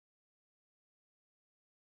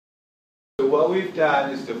So what we've done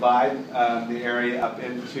is divide the area up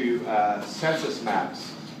into census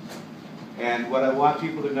maps. And what I want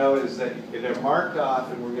people to know is that they're marked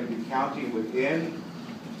off and we're going to be counting within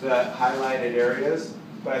the highlighted areas.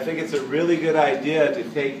 But I think it's a really good idea to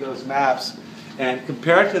take those maps and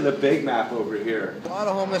compare it to the big map over here. A lot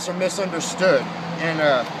of homeless are misunderstood, and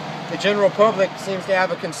the general public seems to have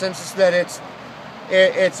a consensus that it's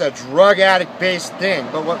a drug addict based thing.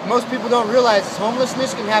 But what most people don't realize is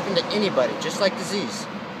homelessness can happen to anybody, just like disease.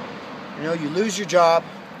 You know, you lose your job,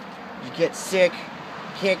 you get sick,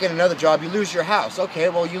 you can't get another job, you lose your house. Okay,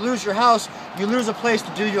 well, you lose your house, you lose a place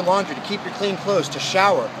to do your laundry, to keep your clean clothes, to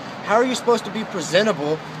shower. How are you supposed to be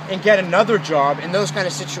presentable and get another job in those kind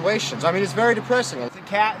of situations? I mean, it's very depressing. It's a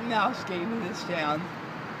cat and mouse game in this town.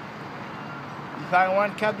 You find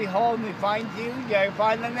one cubby hole and they find you, you gotta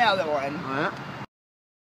find another one. Yeah.